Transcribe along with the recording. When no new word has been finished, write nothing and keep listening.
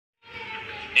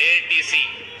AITC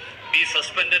be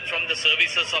suspended from the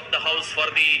services of the House for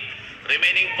the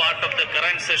remaining part of the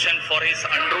current session for his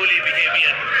unruly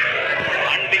behavior,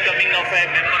 unbecoming of a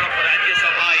member of Rajya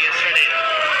Sabha yesterday,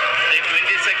 the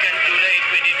 22nd July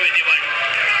 2021,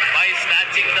 by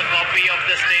snatching the copy of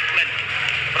the statement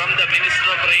from the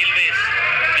Minister of Railways,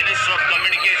 Minister of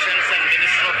Communications and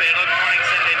Minister of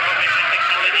Electronics and Information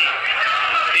Technology,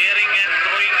 tearing and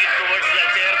throwing it towards the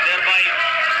chair, thereby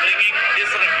bringing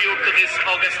disrepute to this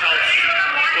august House.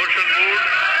 Motion moved.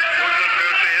 Those in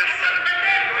favor say yes.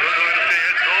 Those who will say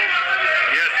yes, no.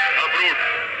 Yes, approved.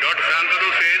 Dr. Santanu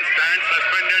Sen stands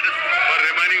suspended for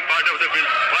remaining part of the bill.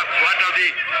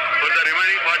 For the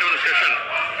remaining part of the session.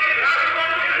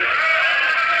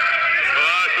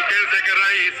 Sukhel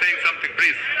Sekharai is saying something,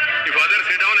 please. If others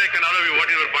sit down, I can allow you. What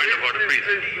is your point of order, please?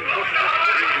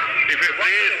 If you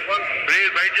please,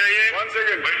 baith jaiye. 1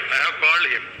 second. I have called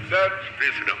him. Sir,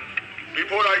 please sit down.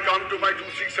 Before I come to my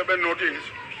 267 notice,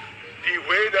 the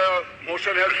way the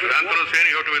motion has been Santanu Sen,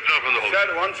 you have to withdraw from the House.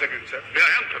 Sir, 1 second, sir. Yeah,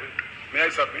 I am coming. May I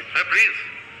submit? Please.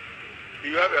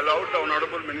 You have allowed the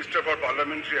Honorable Minister for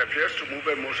Parliamentary Affairs to move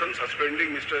a motion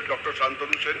suspending Mr. Dr.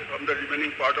 Santanu Sen from the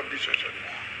remaining part of the session.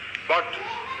 But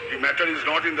the matter is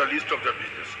not in the list of the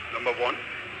business, number one.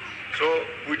 So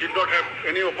we did not have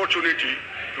any opportunity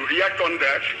to react on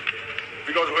that,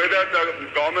 because whether the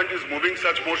government is moving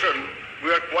such motion,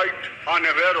 we are quite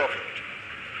unaware of it.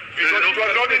 Because it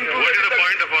was not included. What is the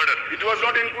point of order? It was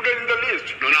not included in the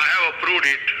list. No, I have approved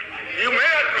it. You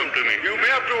may approve. To me. You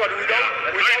may approve it without.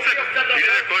 It is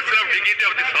a question of dignity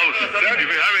of this House. Sir, if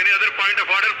you have any other point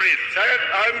of order, please. Sir,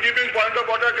 I am giving point of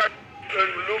order.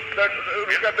 Look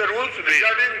at the rules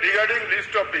regarding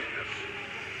list of business.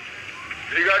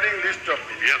 Regarding list of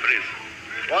business. Yeah, please.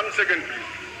 1 second, please.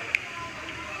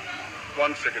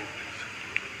 1 second, please.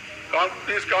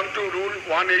 Please come to Rule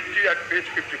 180 at page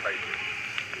 55.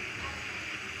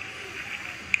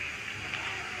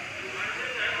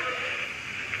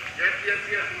 Yes.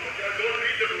 Don't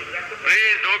read the rules.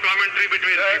 Please, no commentary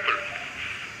between people.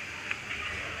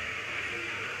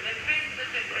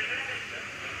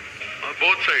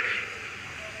 Both sides.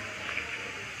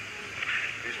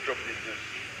 List of business.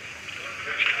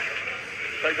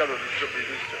 List of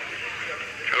business.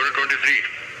 Chapter 23.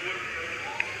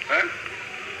 Huh?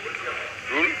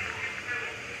 Rule?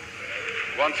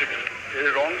 1 second. It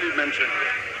is wrongly mentioned.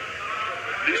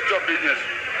 List of business.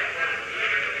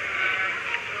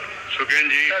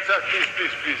 Sukhenji. Sir,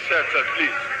 please, sir,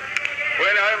 please.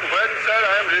 When I am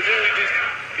raising it,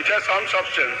 it has some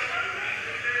substance.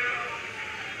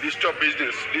 List of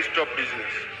business.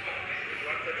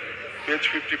 Page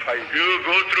 55. You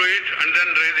go through it and then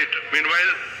raise it.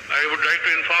 Meanwhile, I would like to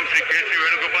inform Sri K.C.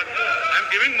 Venugopal. I am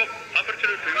giving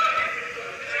opportunity to you.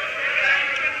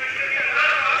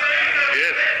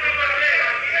 Yes.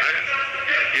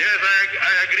 I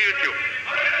agree with you.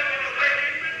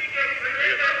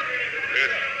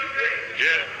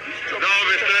 Yes. No, Mr.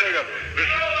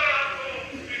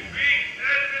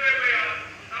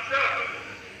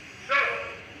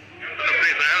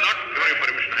 Please, I have not given you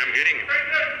permission. I am hearing you.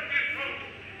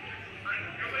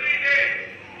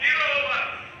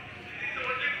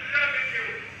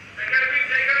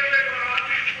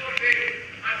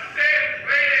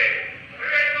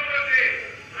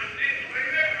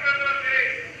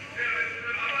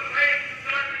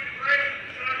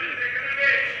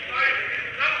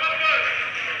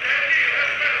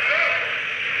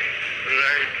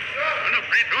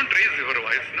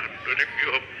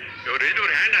 You raised your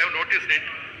hand, I have noticed it.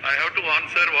 I have to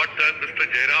answer what Mr.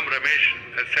 Jairam Ramesh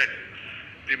has said.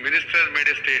 The minister has made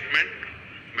a statement.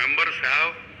 Members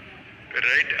have a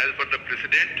right as per the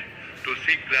President to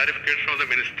seek clarification of the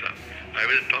minister. I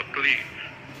will talk to the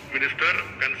minister,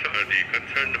 the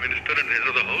concerned minister and head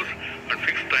of the House and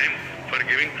fix time for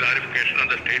giving clarification on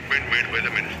the statement made by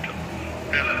the minister.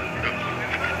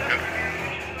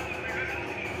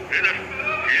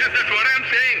 Yes, that's what I am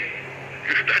saying.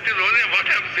 That is only what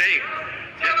I am saying.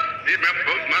 Yes, the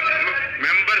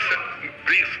members,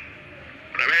 please,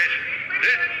 Ramesh,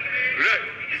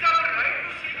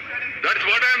 that's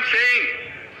what I am saying.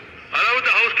 Allow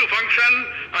the House to function,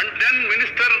 and then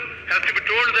minister has to be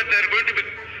told that there are going to be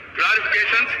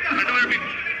clarifications, and will be. No,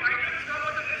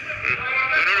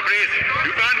 please.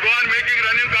 You can't go on making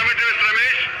running commentary, Mr.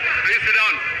 Ramesh. Please sit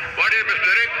down. What is Mr.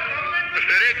 Eric?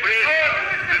 Mr. Eric, please.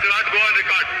 This will not go on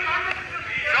record.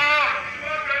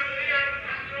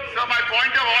 So my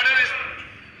point of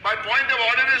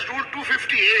order is Rule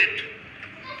 258.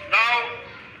 Now,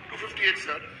 258,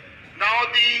 sir. Now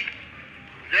the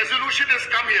resolution has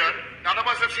come here. None of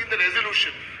us have seen the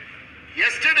resolution.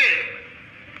 Yesterday,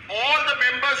 all the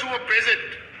members who were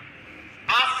present,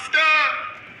 after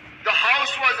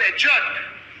adjourned.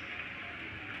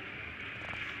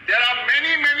 There are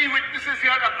many witnesses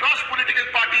here across political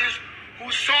parties who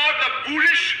saw the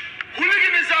bullish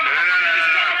hooliganism of the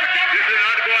Minister of the Cabinet. This will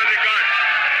not go on record.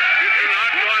 This will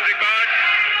not go on record.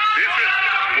 This is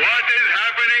what is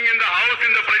happening in the House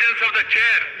in the presence of the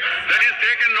chair. That is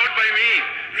taken note by me.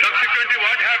 Subsequently,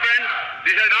 what happened?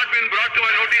 This has not been brought to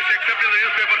my notice except in the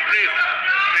newspapers, please.